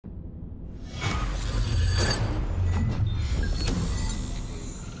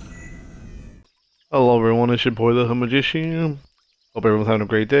Hello everyone, it's your boy the Hood Magician. Hope everyone's having a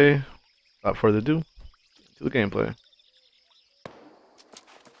great day. Without further ado, to the gameplay.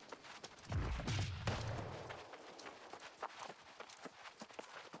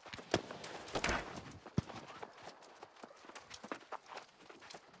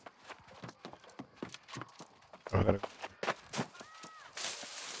 Oh, I gotta...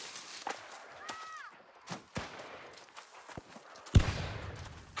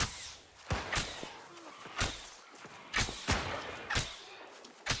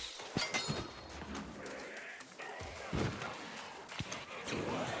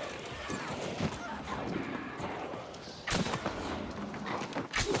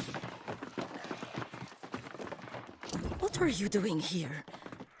 What are you doing here?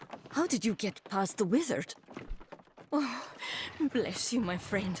 How did you get past the wizard? Oh, bless you, my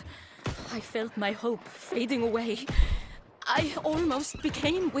friend. I felt my hope fading away. I almost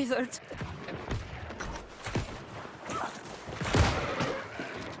became withered.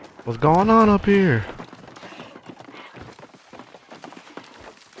 What's going on up here?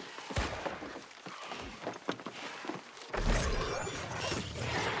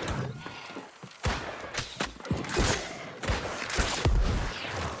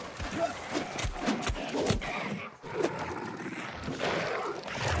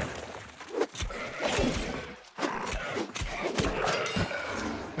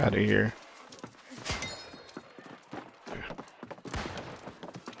 Out of here.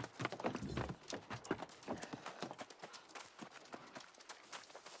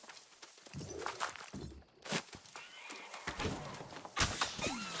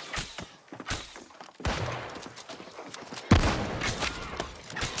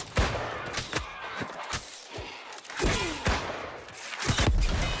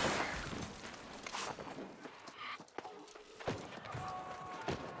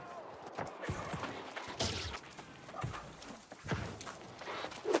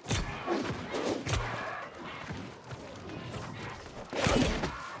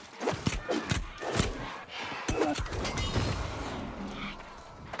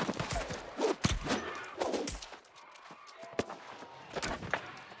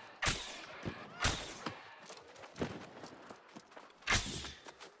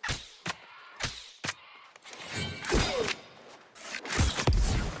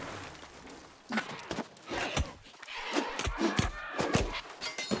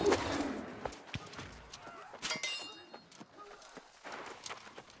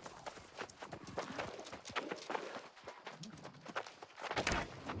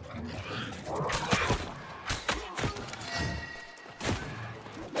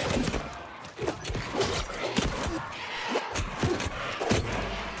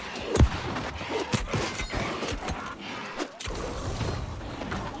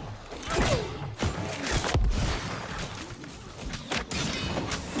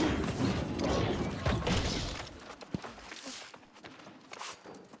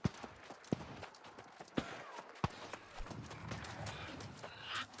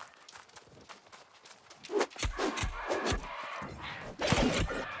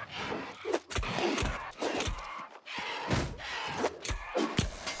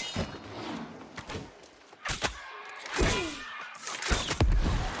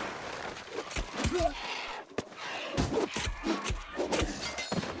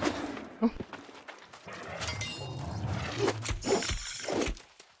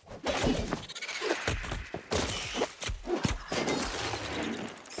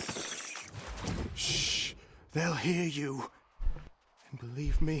 They'll hear you. And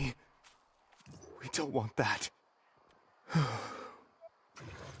believe me, we don't want that.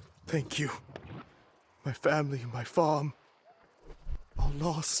 Thank you. My family, my farm, all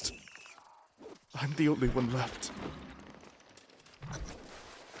lost. I'm the only one left.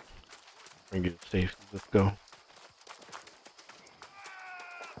 Bring it safe. Let's go.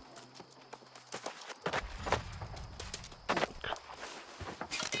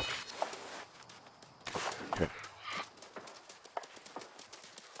 Okay.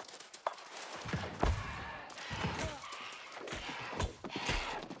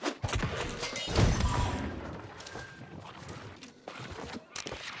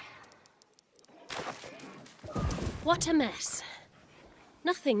 What a mess.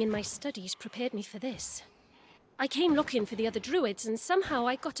 Nothing in my studies prepared me for this. I came looking for the other druids and somehow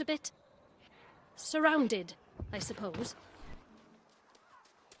I got a bit... surrounded, I suppose.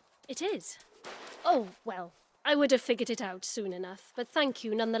 It is. Oh, well, I would have figured it out soon enough, but thank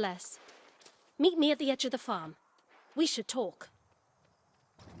you nonetheless. Meet me at the edge of the farm. We should talk.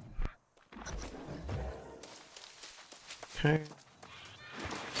 Okay.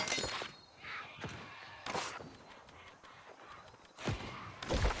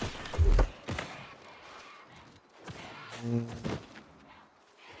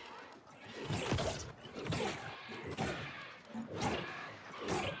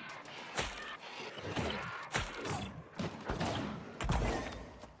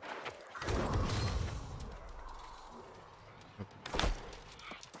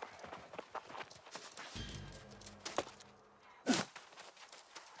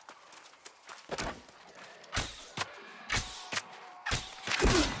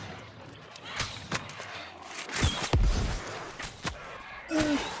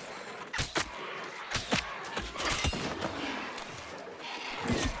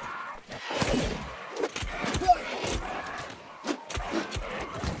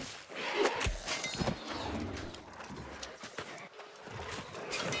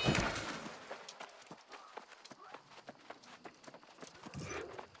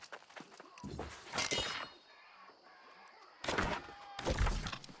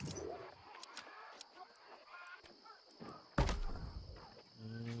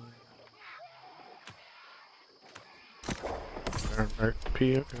 Alright,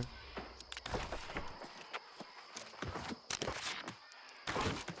 P, okay.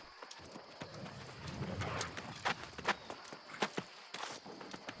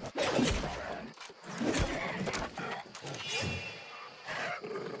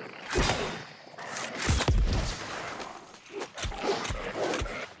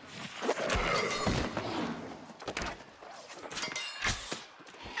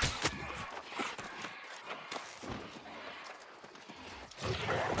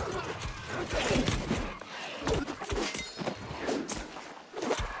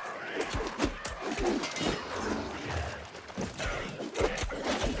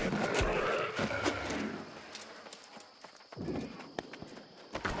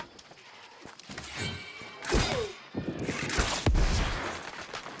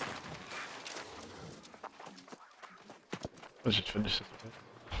 Let's just finish this.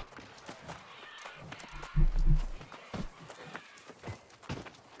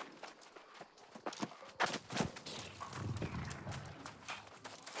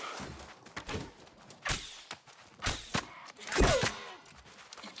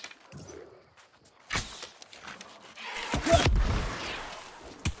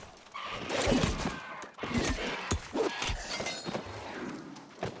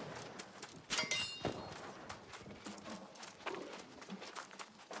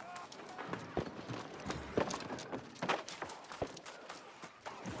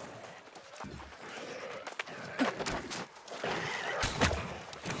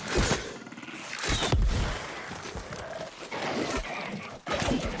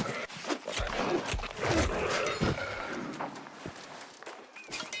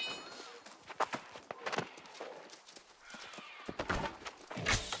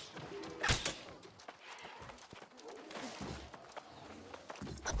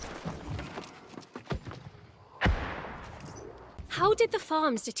 How did the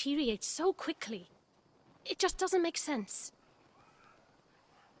farms deteriorate so quickly? It just doesn't make sense.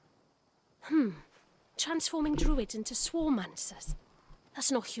 Transforming druids into swarmancers.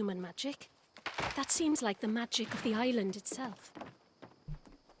 That's not human magic. That seems like the magic of the island itself.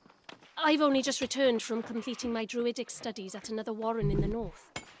 I've only just returned from completing my druidic studies at another warren in the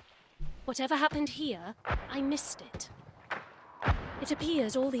north. Whatever happened here, I missed it. It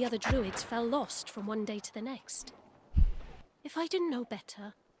appears all the other druids fell lost from one day to the next. If I didn't know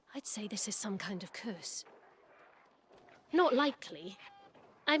better, I'd say this is some kind of curse. Not likely.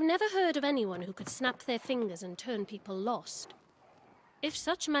 I've never heard of anyone who could snap their fingers and turn people lost. If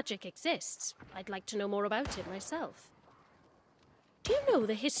such magic exists, I'd like to know more about it myself. Do you know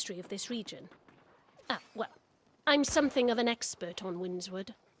the history of this region? Well, I'm something of an expert on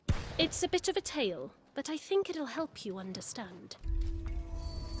Windswood. It's a bit of a tale, but I think it'll help you understand.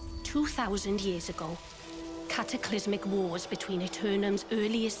 2,000 years ago, cataclysmic wars between Aeternum's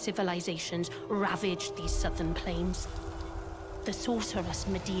earliest civilizations ravaged these southern plains. The sorceress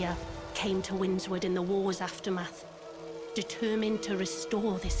Medea came to Windswood in the war's aftermath, determined to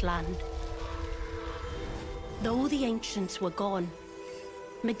restore this land. Though the ancients were gone,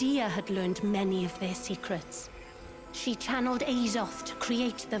 Medea had learned many of their secrets. She channeled Azoth to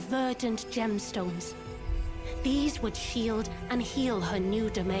create the verdant gemstones. These would shield and heal her new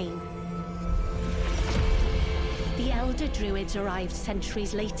domain. The Elder Druids arrived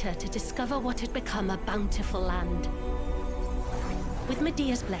centuries later to discover what had become a bountiful land. With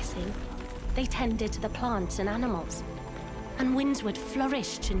Medea's blessing, they tended to the plants and animals, and Windswood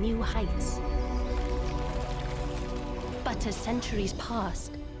flourished to new heights. But as centuries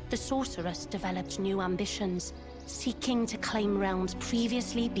passed, the sorceress developed new ambitions, seeking to claim realms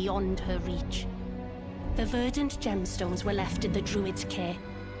previously beyond her reach. The verdant gemstones were left in the druid's care.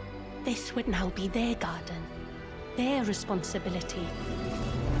 This would now be their garden, their responsibility.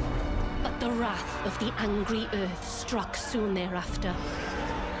 But the wrath of the angry earth struck soon thereafter,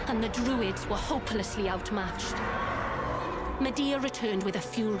 and the druids were hopelessly outmatched. Medea returned with a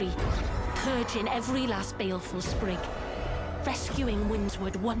fury, purging every last baleful sprig, rescuing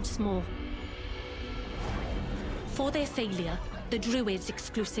Windswood once more. For their failure, the druids'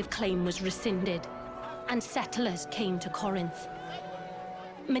 exclusive claim was rescinded, and settlers came to Corinth.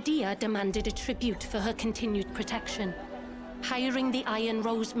 Medea demanded a tribute for her continued protection, hiring the Iron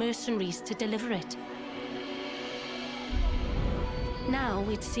Rose mercenaries to deliver it. Now,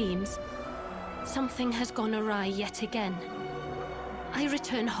 it seems, something has gone awry yet again. I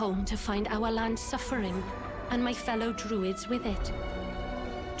return home to find our land suffering, and my fellow druids with it.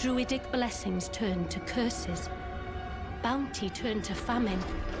 Druidic blessings turned to curses, bounty turned to famine,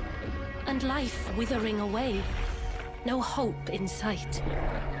 and life withering away. No hope in sight.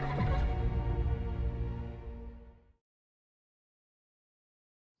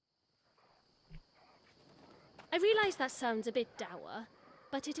 I realize that sounds a bit dour,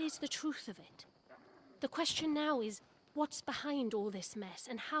 but it is the truth of it. The question now is, what's behind all this mess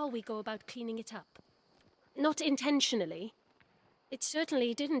and how we go about cleaning it up? Not intentionally. It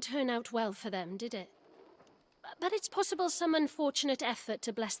certainly didn't turn out well for them, did it? But it's possible some unfortunate effort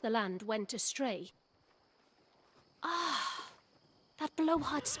to bless the land went astray. Ah, that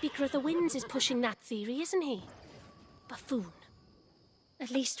blowhard speaker of the winds is pushing that theory, isn't he? Buffoon.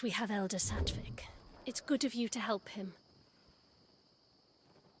 At least we have Elder Satvik. It's good of you to help him.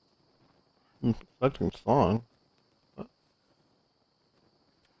 Second song.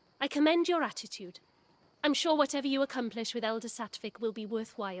 I commend your attitude. I'm sure whatever you accomplish with Elder Satvik will be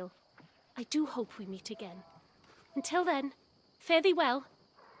worthwhile. I do hope we meet again. Until then, fare thee well.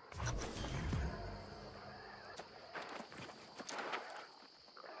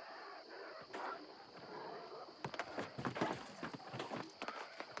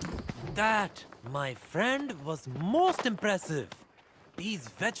 That, my friend, was most impressive. These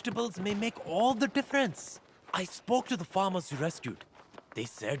vegetables may make all the difference. I spoke to the farmers you rescued. They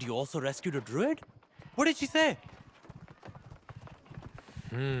said you also rescued a druid? What did she say?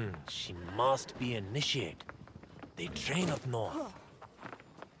 She must be an initiate. They train up north.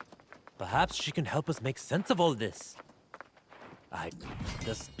 Perhaps she can help us make sense of all this.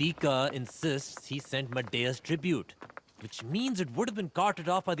 The speaker insists he sent Medea's tribute, which means it would have been carted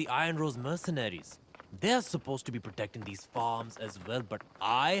off by the Iron Rose mercenaries. They're supposed to be protecting these farms as well, but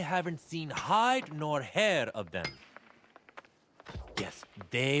I haven't seen hide nor hair of them. Yes,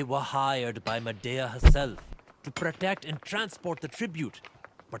 they were hired by Medea herself to protect and transport the tribute,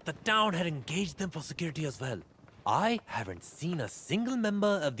 but the town had engaged them for security as well. I haven't seen a single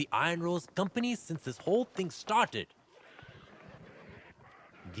member of the Iron Rose company since this whole thing started.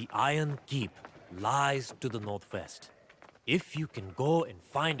 The Iron Keep lies to the northwest. If you can go and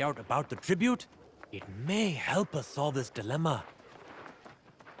find out about the tribute, it may help us solve this dilemma.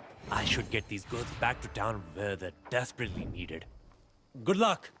 I should get these goods back to town where they're desperately needed. Good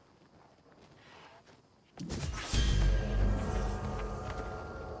luck!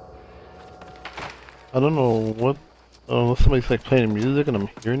 I don't know what. Unless somebody's like playing music and I'm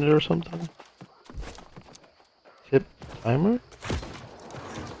hearing it or something. Tip timer?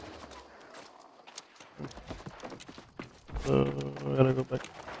 I gotta go back.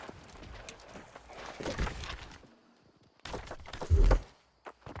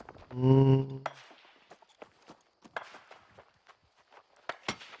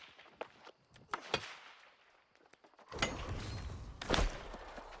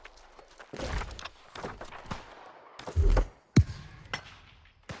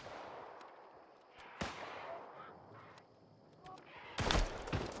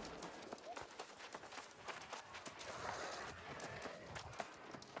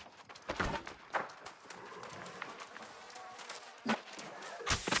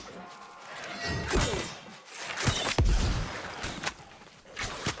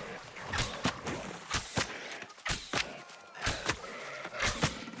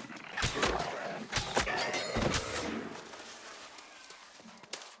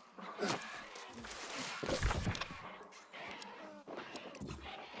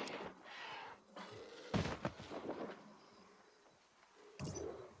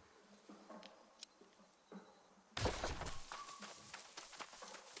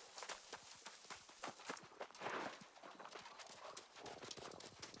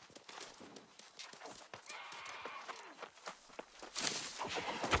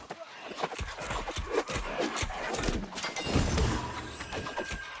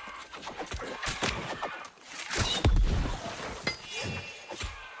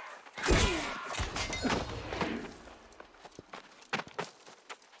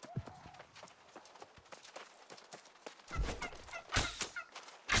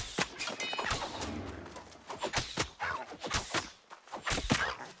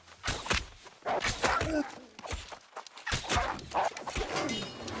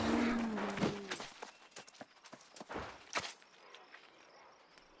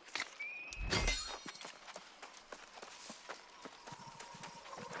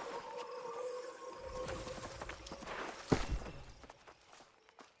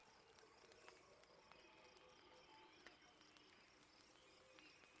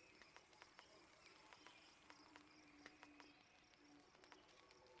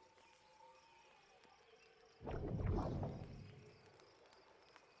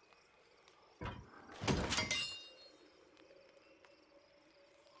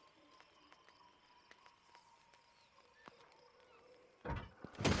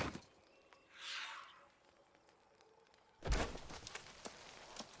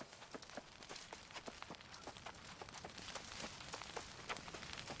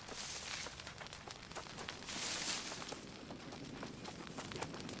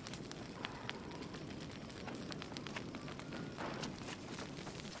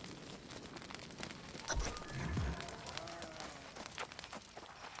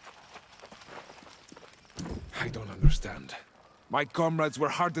 I don't understand. My comrades were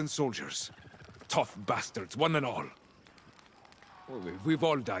hardened soldiers. Tough bastards, one and all. We've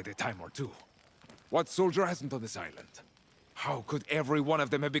all died a time or two. What soldier hasn't on this island? How could every one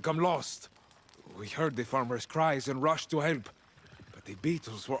of them have become lost? We heard the farmers' cries and rushed to help. But the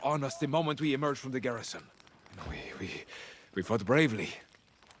beetles were on us the moment we emerged from the garrison. We fought bravely.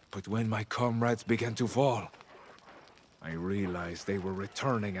 But when my comrades began to fall, I realized they were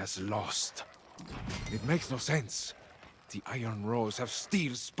returning as lost. It makes no sense. The Iron Rose have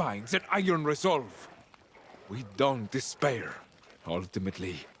steel spines and iron resolve. We don't despair.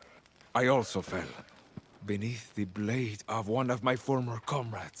 Ultimately, I also fell beneath the blade of one of my former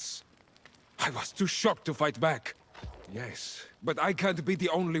comrades. I was too shocked to fight back. Yes, but I can't be the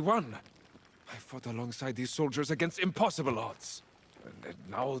only one. I fought alongside these soldiers against impossible odds. And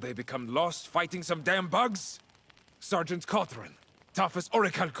now they become lost fighting some damn bugs? Sergeant Cawthron, tough as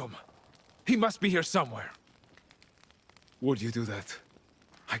Orichalcum. He must be here somewhere. Would you do that?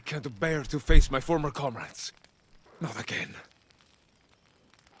 I can't bear to face my former comrades. Not again.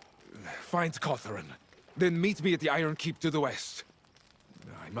 Find Cawthron, then meet me at the Iron Keep to the west.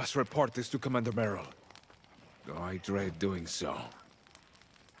 I must report this to Commander Merrill. Though I dread doing so.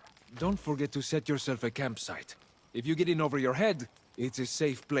 Don't forget to set yourself a campsite. If you get in over your head, it's a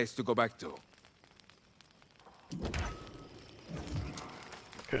safe place to go back to.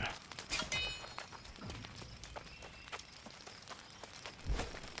 Okay.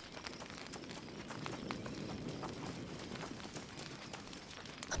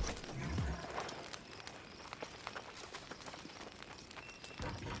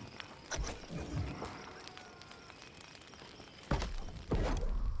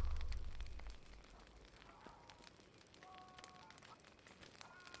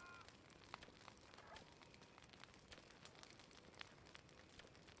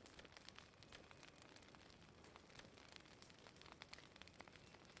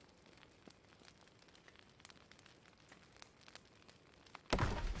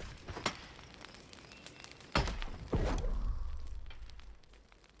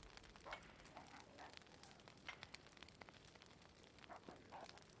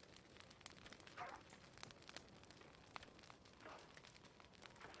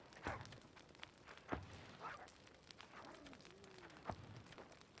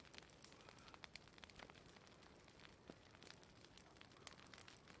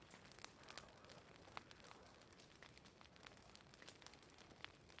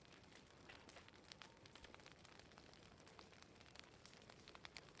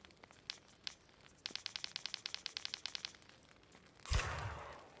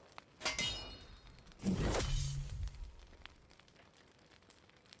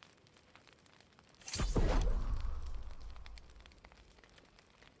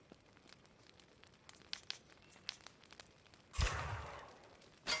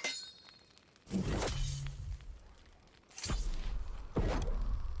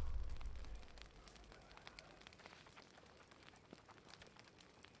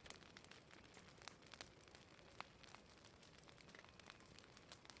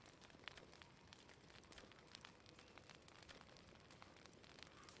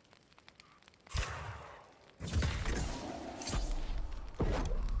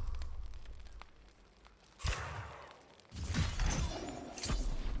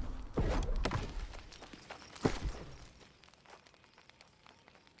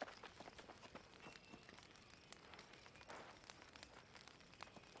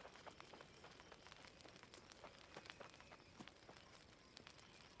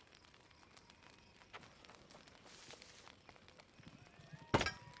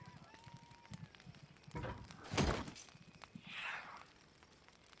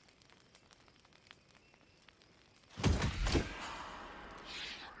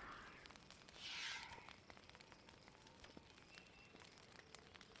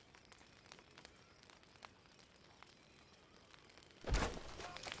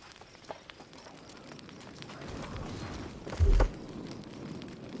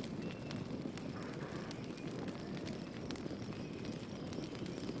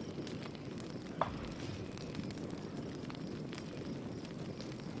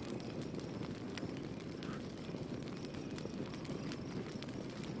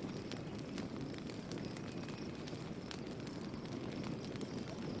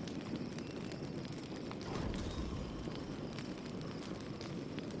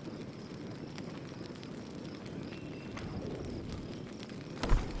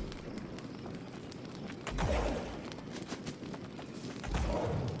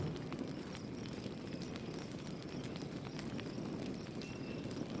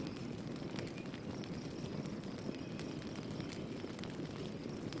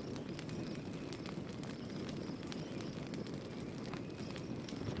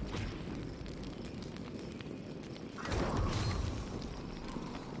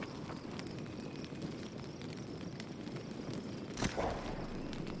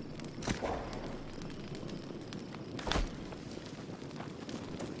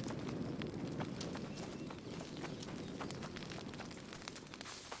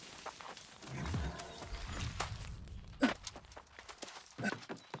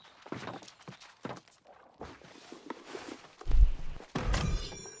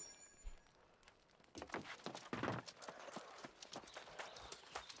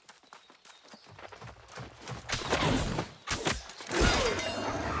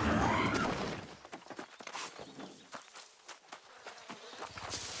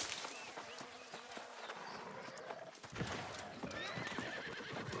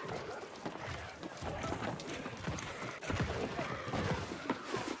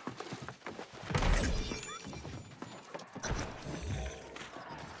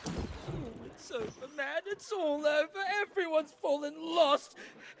 It's over, man. It's all over. Everyone's fallen lost.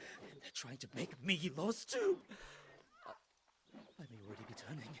 They're trying to make me lost too. I may already be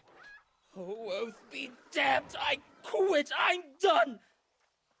turning. Oh, oath be damned! I quit! I'm done!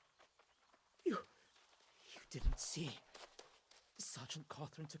 You didn't see. Sergeant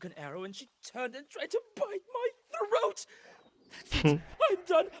Catherine took an arrow and she turned and tried to bite my throat! That's it! I'm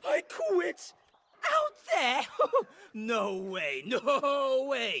done! I quit! Out there? No way! No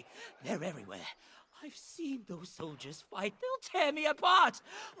way! They're everywhere. I've seen those soldiers fight. They'll tear me apart!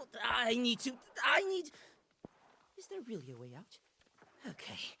 I need... Is there really a way out?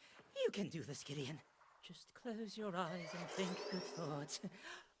 Okay, you can do this, Gideon. Just close your eyes and think good thoughts.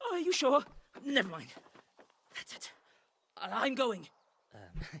 Are you sure? Never mind. That's it. I'm going.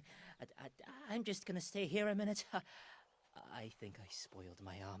 I'm just gonna stay here a minute. I think I spoiled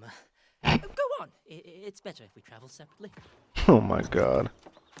my armor. Go on. It's better if we travel separately. Oh my god.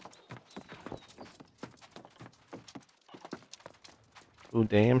 Oh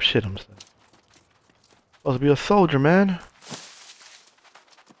damn shit himself. Supposed to be a soldier, man.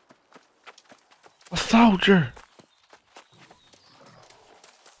 A soldier.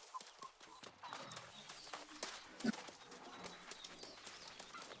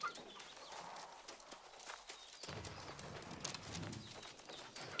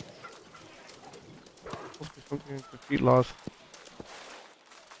 Something defeat loss.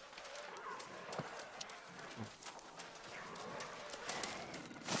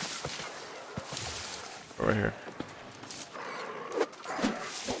 Right here.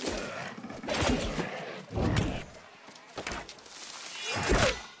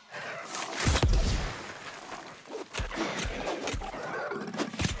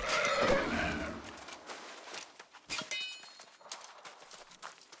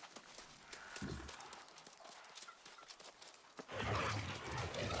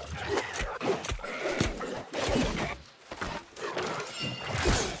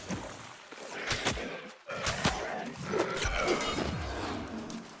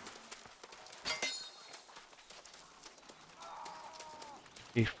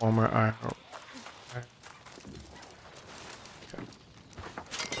 A former iron.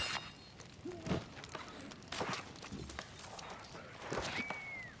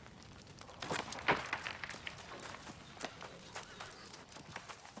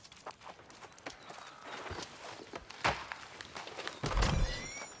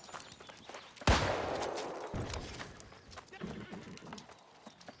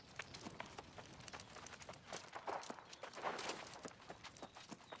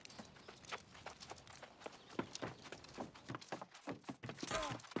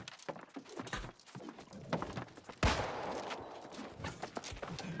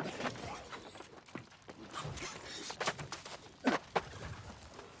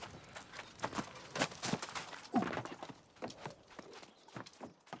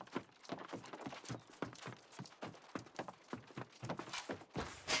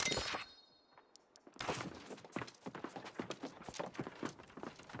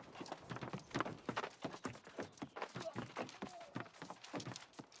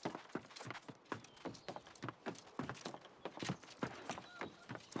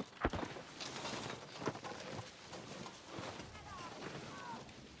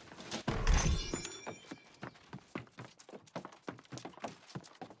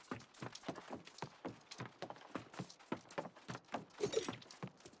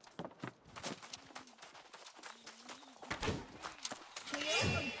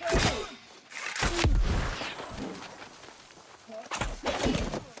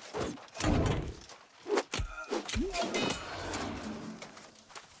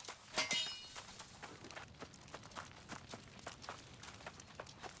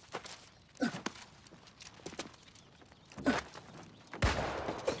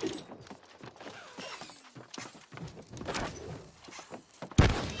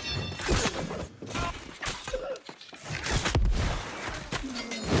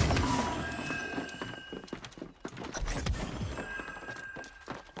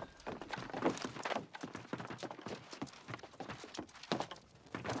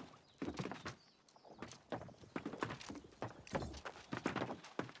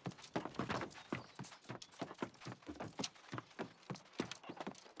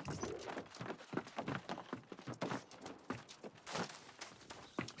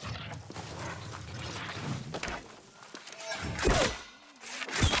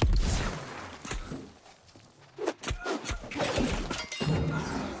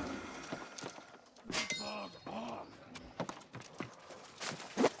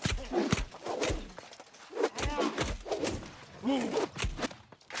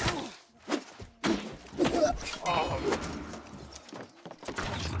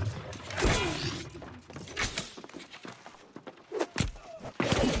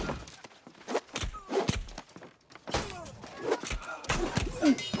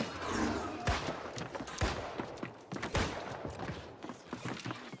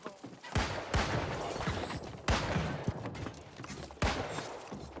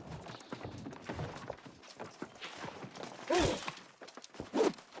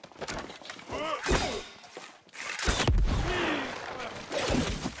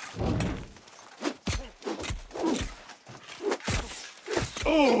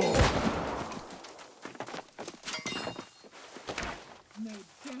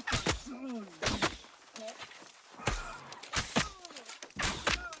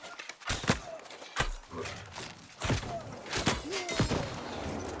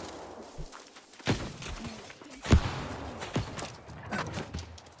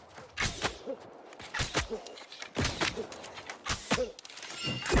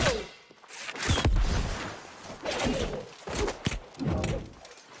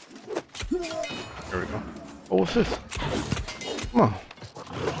 There we go. Oh, what's this? Come on.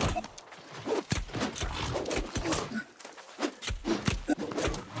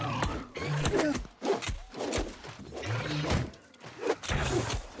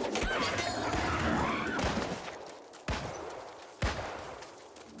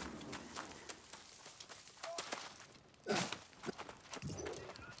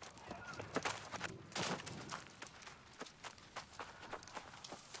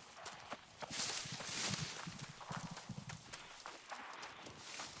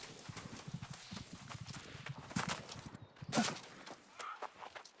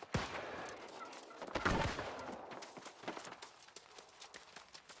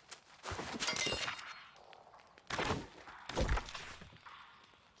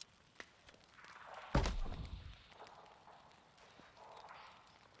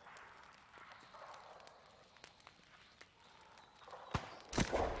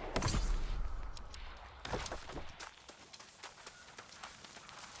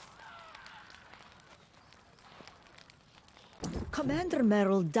 Commander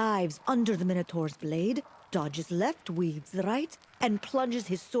Merrill dives under the Minotaur's blade, dodges left, weaves right, and plunges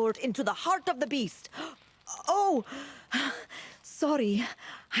his sword into the heart of the beast. Oh! Sorry,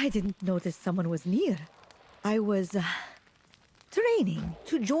 I didn't notice someone was near. I was training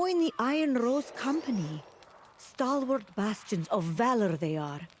to join the Iron Rose Company. Stalwart bastions of valor they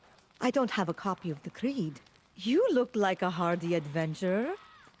are. I don't have a copy of the creed. You look like a hardy adventurer.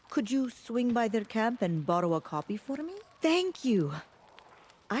 Could you swing by their camp and borrow a copy for me? Thank you.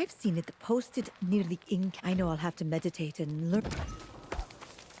 I've seen it posted near the ink. I know I'll have to meditate and learn.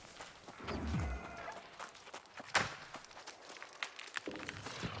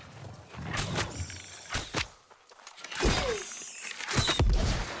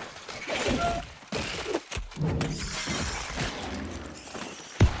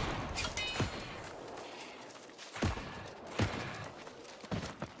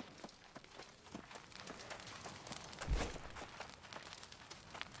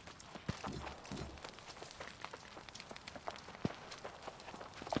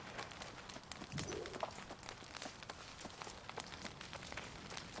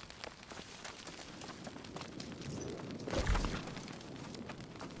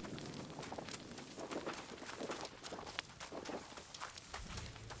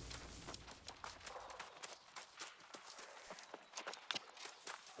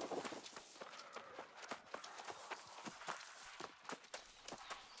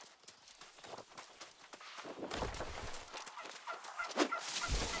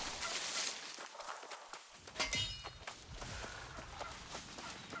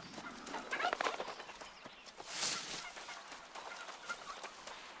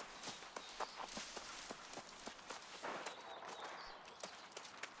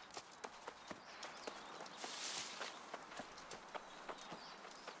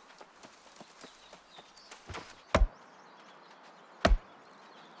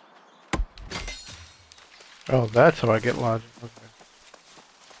 Oh, that's how I get logic. Okay.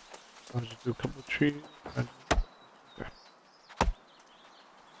 I'll just do a couple of trees. Okay.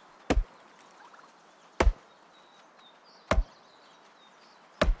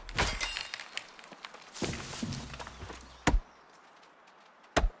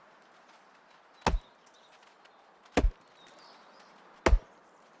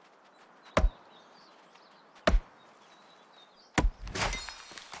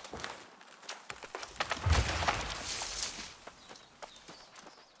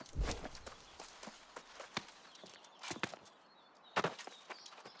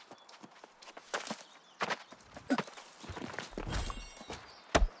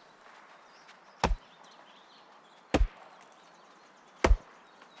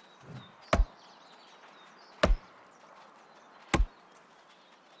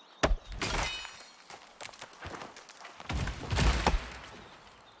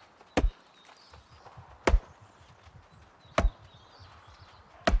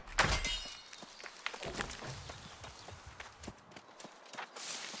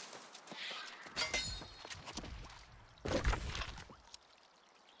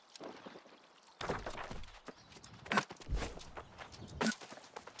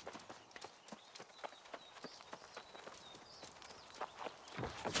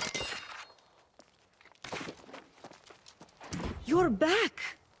 You're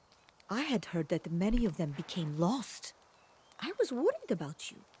back! I had heard that many of them became lost. I was worried about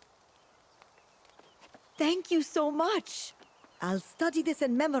you. Thank you so much! I'll study this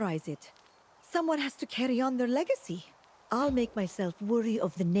and memorize it. Someone has to carry on their legacy. I'll make myself worthy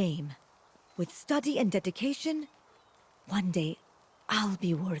of the name. With study and dedication, one day I'll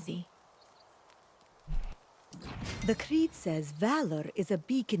be worthy. The creed says valor is a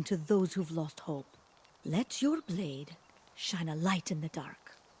beacon to those who've lost hope. Let your blade shine a light in the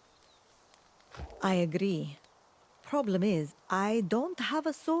dark. I agree. Problem is, I don't have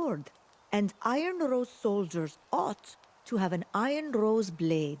a sword. And Iron Rose soldiers ought to have an Iron Rose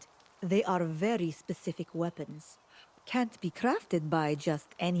blade. They are very specific weapons. Can't be crafted by just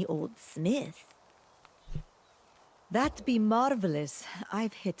any old smith. That'd be marvelous.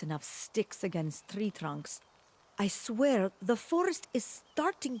 I've hit enough sticks against tree trunks. I swear, the forest is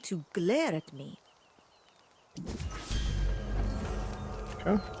starting to glare at me.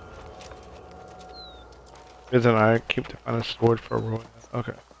 Okay. Isn't I keep to find a sword for Roy?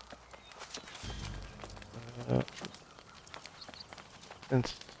 Okay.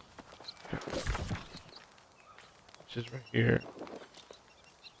 Since which is right here.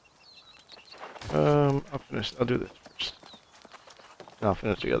 I'll do this first. And I'll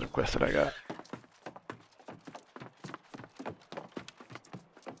finish the other quest that I got.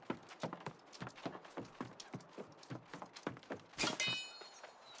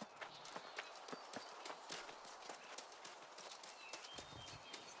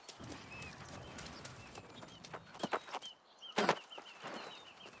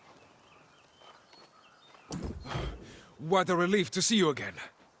 What a relief to see you again.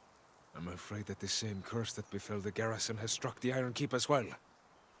 I'm afraid that the same curse that befell the garrison has struck the Iron Keep as well.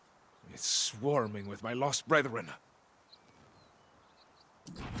 It's swarming with my lost brethren.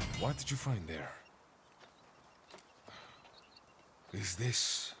 What did you find there? Is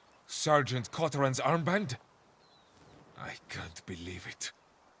this Sergeant Cotteran's armband? I can't believe it.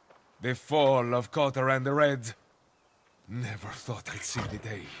 The fall of Cotteran the Red. Never thought I'd see the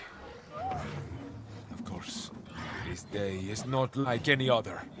day. Of course, this day is not like any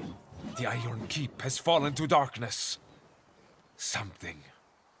other. The Iron Keep has fallen to darkness. Something,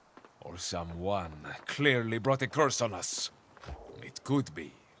 or someone, clearly brought a curse on us. It could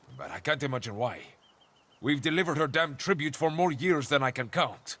be, but I can't imagine why. We've delivered her damned tribute for more years than I can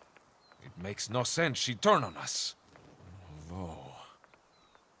count. It makes no sense she'd turn on us. Although,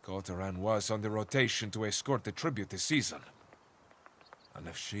 Cotteran was on the rotation to escort the tribute this season. And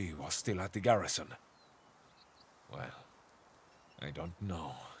if she was still at the garrison, well, I don't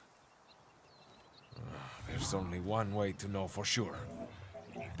know. There's only one way to know for sure.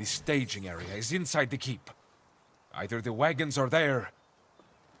 The staging area is inside the keep. Either the wagons are there,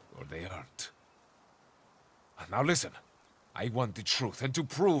 or they aren't. Now listen, I want the truth, and to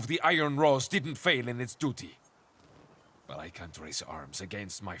prove the Iron Rose didn't fail in its duty. But I can't raise arms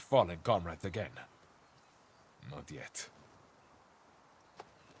against my fallen comrade again. Not yet.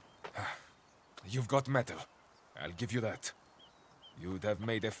 You've got metal. I'll give you that. You'd have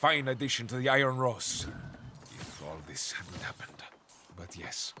made a fine addition to the Iron Rose, if all this hadn't happened. But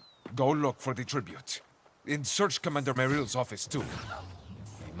yes, go look for the tribute. And search Commander Meryl's office too.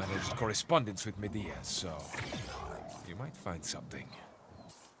 He managed correspondence with Medea, so you might find something.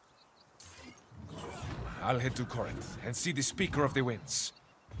 I'll head to Corinth and see the Speaker of the Winds.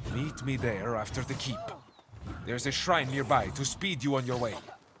 Meet me there after the keep. There's a shrine nearby to speed you on your way.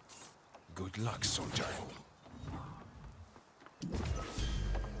 Good luck, soldier.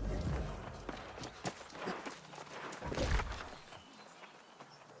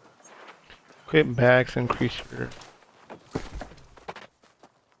 Equip bags, increase your...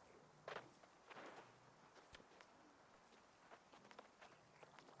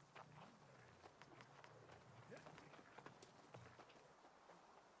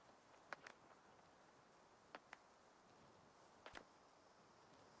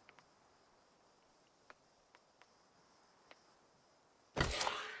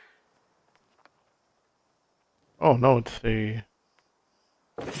 Oh no, it's a...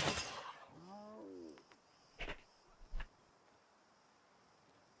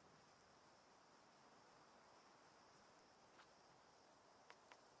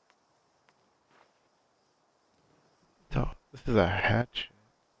 Oh, this is a hatch.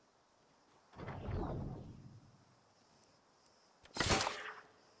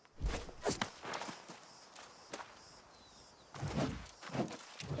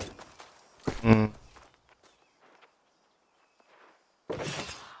 Hmm.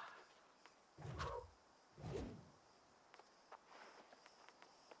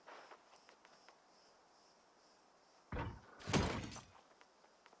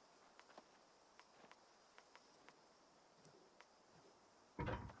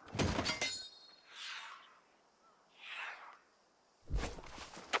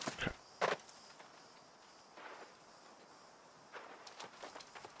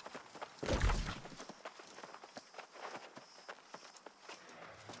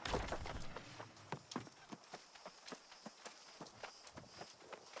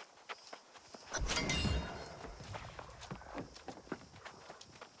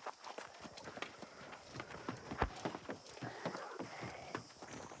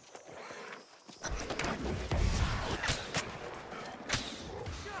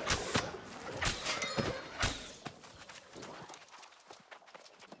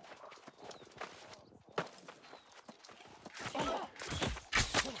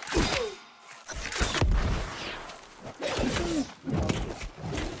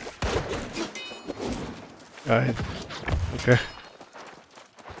 Alright. Okay.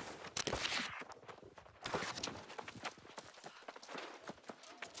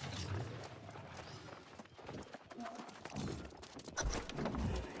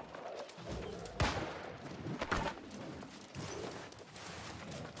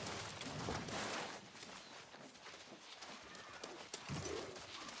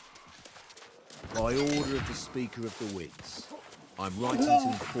 By order of the Speaker of the Winds, I'm writing to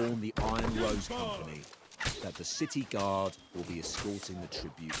inform the Iron Rose Company that the City Guard will be escorting the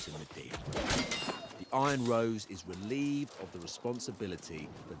tributes in the deal. The Iron Rose is relieved of the responsibility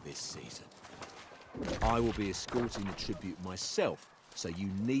for this season. I will be escorting the tribute myself, so you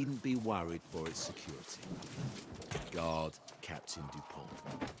needn't be worried for its security. Guard, Captain Dupont.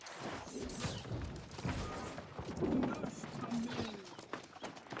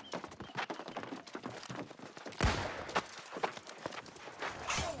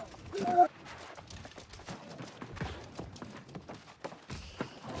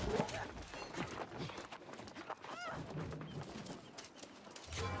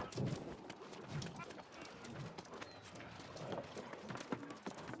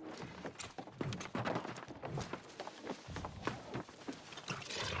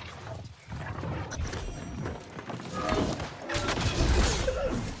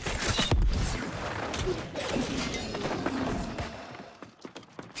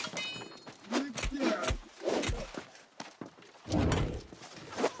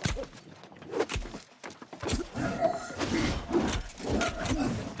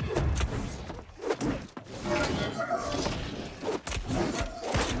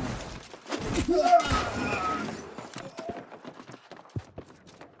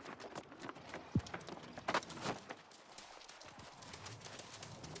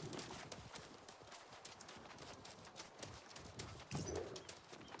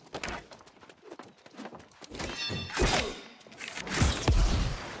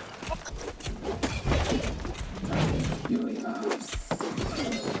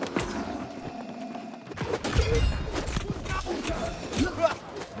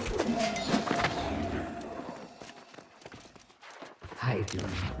 I do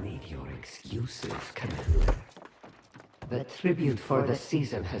not need your excuses, Commander. The tribute for the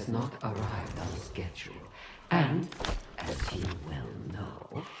season has not arrived on schedule. And, as you well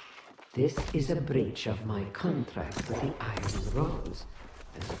know, this is a breach of my contract with the Iron Rose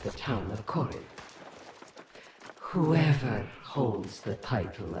and with the town of Corinth. Whoever holds the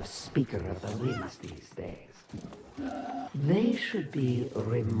title of Speaker of the Winds these days, they should be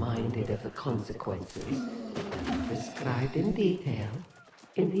reminded of the consequences that are described in detail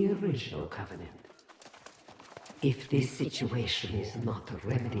in the original covenant. If this situation is not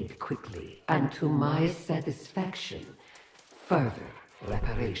remedied quickly and to my satisfaction, further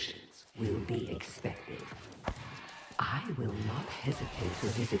reparations will be expected. I will not hesitate to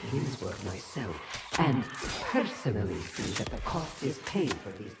visit Windsworth myself and personally see that the cost is paid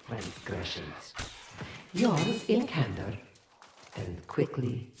for these transgressions. Yours in candor and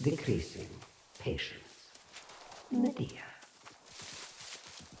quickly decreasing patience. Medea.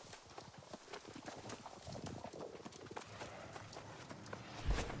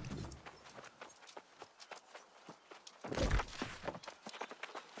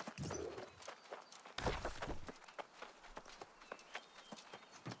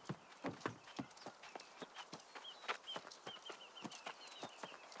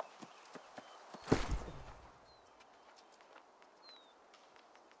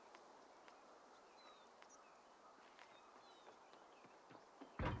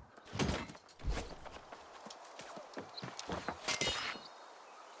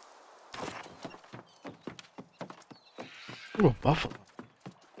 Oh, buffalo.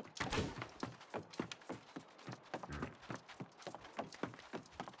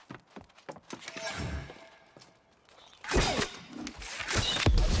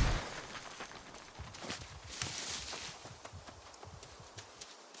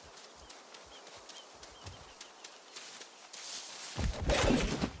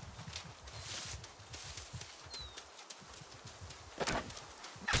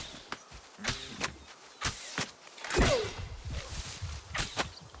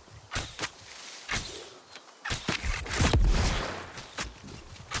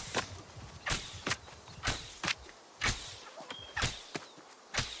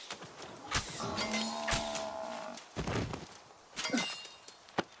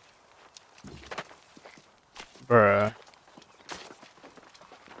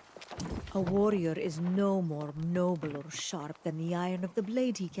 A warrior is no more noble or sharp than the iron of the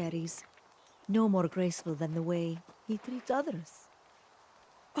blade he carries. No more graceful than the way he treats others.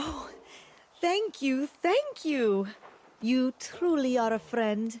 Oh, thank you, thank you! You truly are a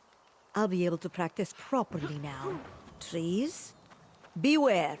friend. I'll be able to practice properly now. Trees,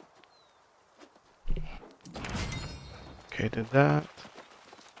 beware. Okay, did that.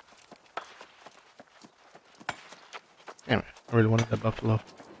 Damn it, I really wanted that buffalo.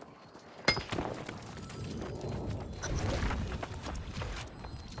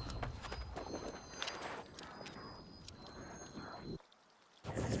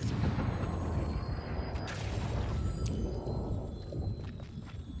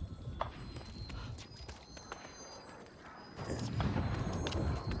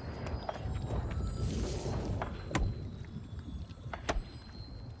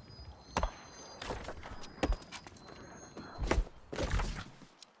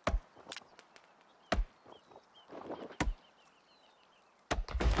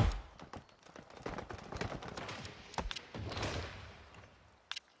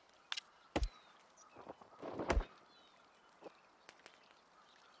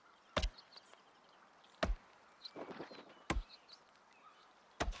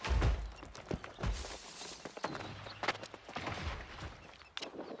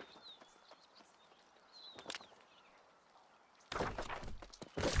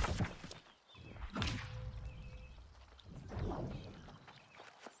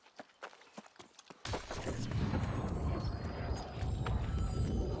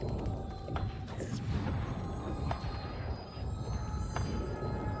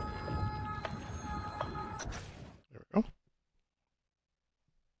 There we go.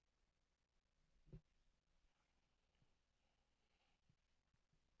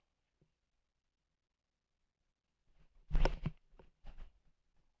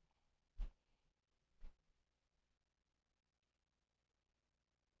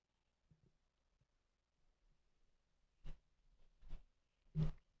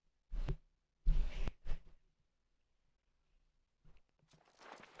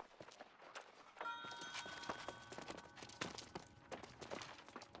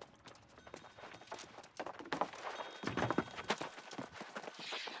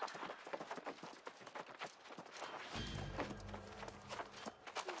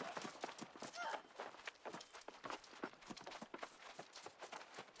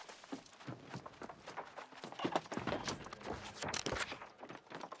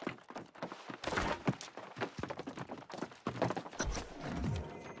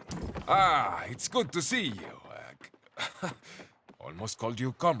 Ah, it's good to see you. Almost called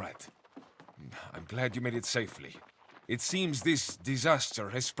you comrade. I'm glad you made it safely. It seems this disaster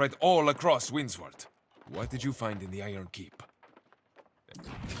has spread all across Windsward. What did you find in the Iron Keep?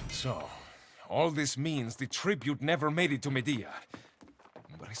 So, all this means the tribute never made it to Medea.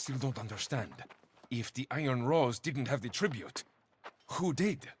 But I still don't understand. If the Iron Rose didn't have the tribute, who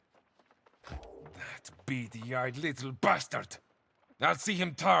did? That beady-eyed little bastard! I'll see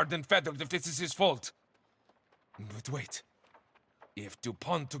him tarred and feathered if this is his fault. But wait. If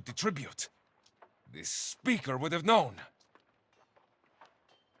Dupont took the tribute, this speaker would have known.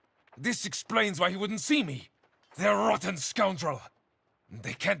 This explains why he wouldn't see me. They're a rotten scoundrel.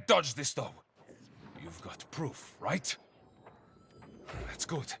 They can't dodge this, though. You've got proof, right? That's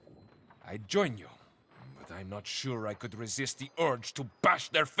good. I'd join you, but I'm not sure I could resist the urge to bash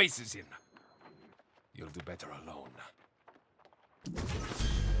their faces in. You'll do better alone.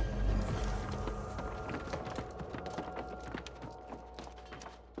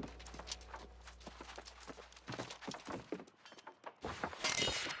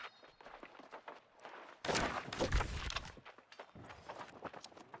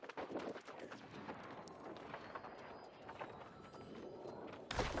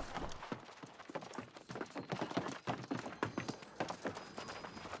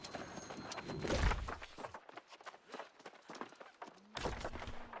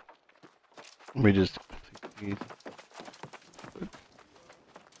 Let me just complete these.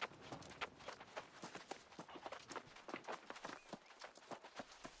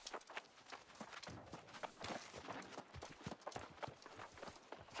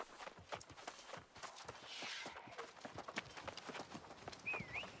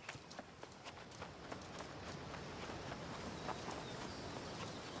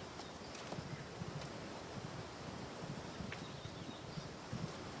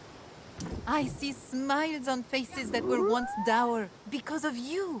 I see smiles on faces that were once dour because of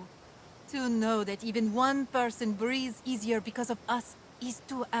you. To know that even one person breathes easier because of us is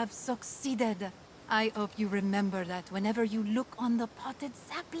to have succeeded. I hope you remember that whenever you look on the potted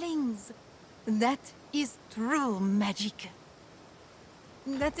saplings. That is true magic.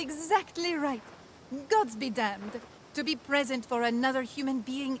 That's exactly right. Gods be damned. To be present for another human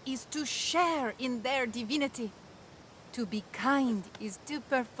being is to share in their divinity. To be kind is to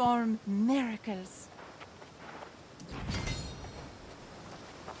perform miracles.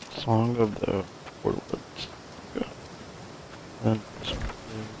 Song of the Warlords. Yeah. And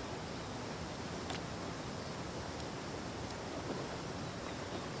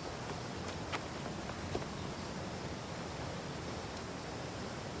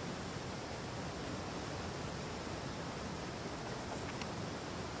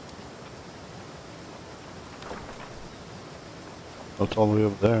that's all the way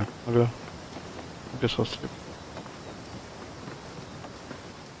over there. Okay. I guess I'll skip.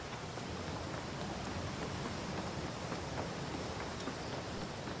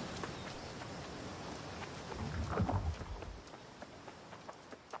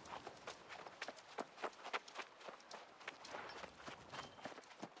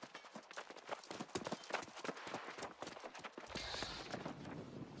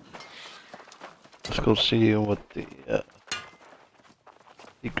 Let's go see what the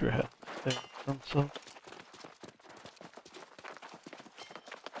speaker has to say for himself.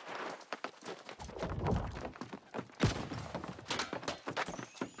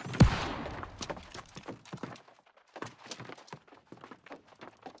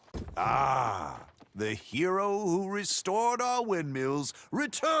 Ah, the hero who restored our windmills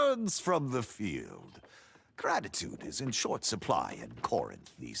returns from the field. Gratitude is in short supply in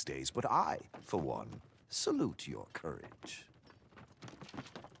Corinth these days, but I, for one, salute your courage.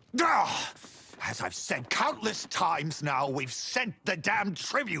 Ah! As I've said countless times now, we've sent the damned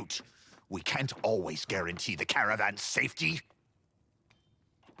tribute. We can't always guarantee the caravan's safety.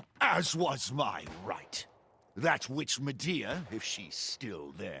 As was my right. That witch Medea, if she's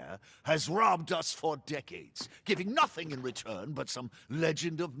still there, has robbed us for decades, giving nothing in return but some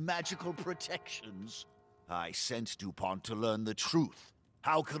legend of magical protections. I sent DuPont to learn the truth.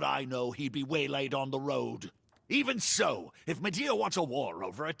 How could I know he'd be waylaid on the road? Even so, if Medea wants a war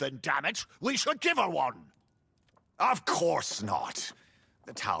over it, then damn it, we should give her one! Of course not.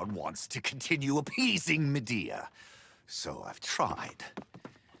 The town wants to continue appeasing Medea, so I've tried.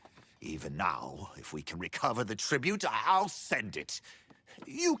 Even now, if we can recover the tribute, I'll send it.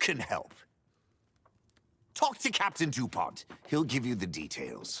 You can help. Talk to Captain DuPont. He'll give you the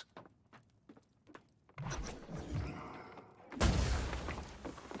details.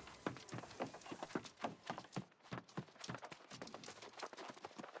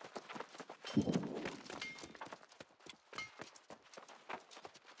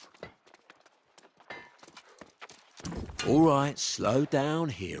 All right, slow down,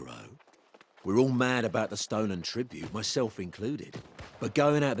 hero. We're all mad about the stolen tribute, myself included. But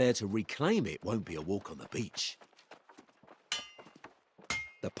going out there to reclaim it won't be a walk on the beach.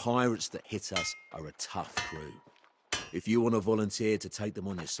 The pirates that hit us are a tough crew. If you want to volunteer to take them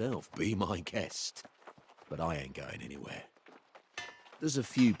on yourself, be my guest. But I ain't going anywhere. There's a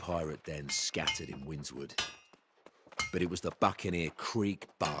few pirate dens scattered in Windswood. But it was the Buccaneer Creek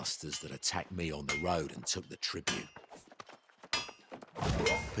bastards that attacked me on the road and took the tribute.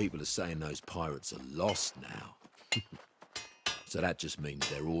 People are saying those pirates are lost now. So that just means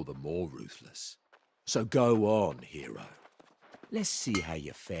they're all the more ruthless. So go on, hero. Let's see how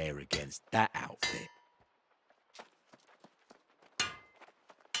you fare against that outfit.